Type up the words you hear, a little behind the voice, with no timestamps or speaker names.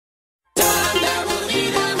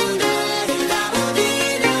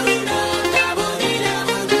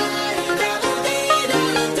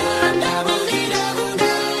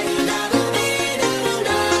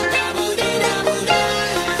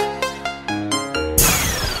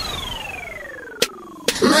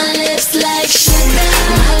My lips like sugar,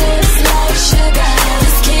 my lips like sugar.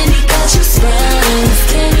 This candy got you sprung, this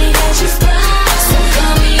candy got you sprung. So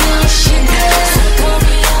call me on sugar, so call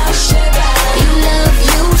me on sugar. You love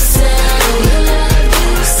you some, you love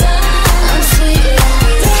you some. I'm sweet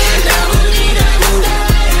like I'm sweet like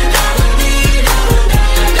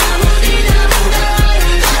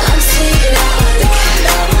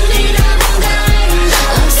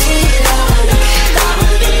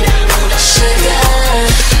sugar.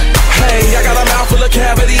 Hey, I got a mouth full of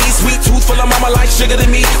cavities, sweet tooth full of mama like sugar to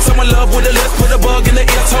me. Someone love with a lip, put a bug in the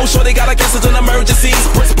ear, toe sure they gotta kiss it in emergencies.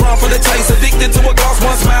 Press prom for the taste, addicted to a gloss,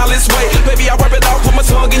 one smile this way. Baby, I wipe it off, put my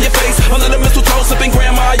tongue in your face. Under the mistletoe, sipping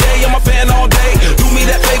grandma, yeah, I'm a fan all day. Do me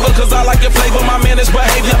that favor, cause I like your flavor, my managed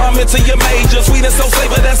behavior, I'm into your major. Sweet and so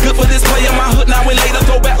flavor, that's good for this player. My hood now and later,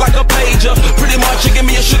 throw back like a pager. Pretty much, you give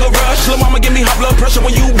me a sugar rush. Lil' mama give me high blood pressure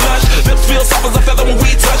when you blush. Lips feel soft as a feather when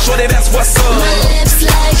we touch, shorty, that's what's up. My lips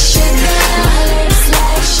like sugar, my lips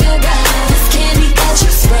like sugar. This candy got you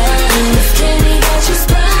sprung, this candy got you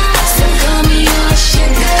sprung. So call me on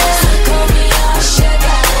sugar, so call me on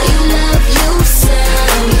sugar. You love you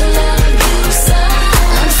some, you love you some.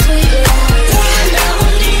 I'm sweet like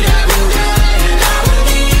I'm sweet like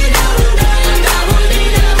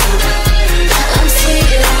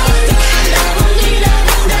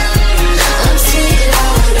I'm sweet like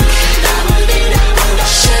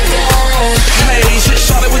sugar. Hey, shit,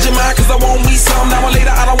 shawty, would you mind? Cause I want me some. Now or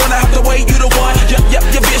later, I don't wanna have to wait, you the one. Yep,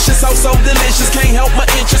 you're vicious, so delicious. Can't help my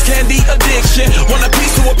interest, candy addiction. Want a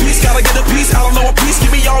piece to a piece, gotta get a piece. I don't know a piece,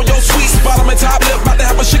 give me all your sweets. Bottom and top lip, about to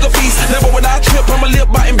have a sugar feast. Never when I trip, I'm a lip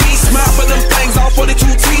biting beast. Smile for them things, all 42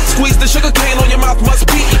 teeth. Squeeze the sugar cane on your mouth, must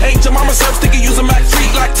be. Ain't your mama serve sticky, using Mac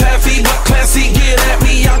feet like taffy. But classy, get at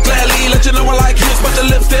me, I'll gladly let you know I like hips. But the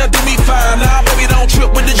lips, they'll do me fine. Nah, baby, don't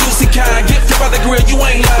trip with the juicy kind. Get flip out the grill, you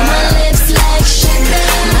ain't lying.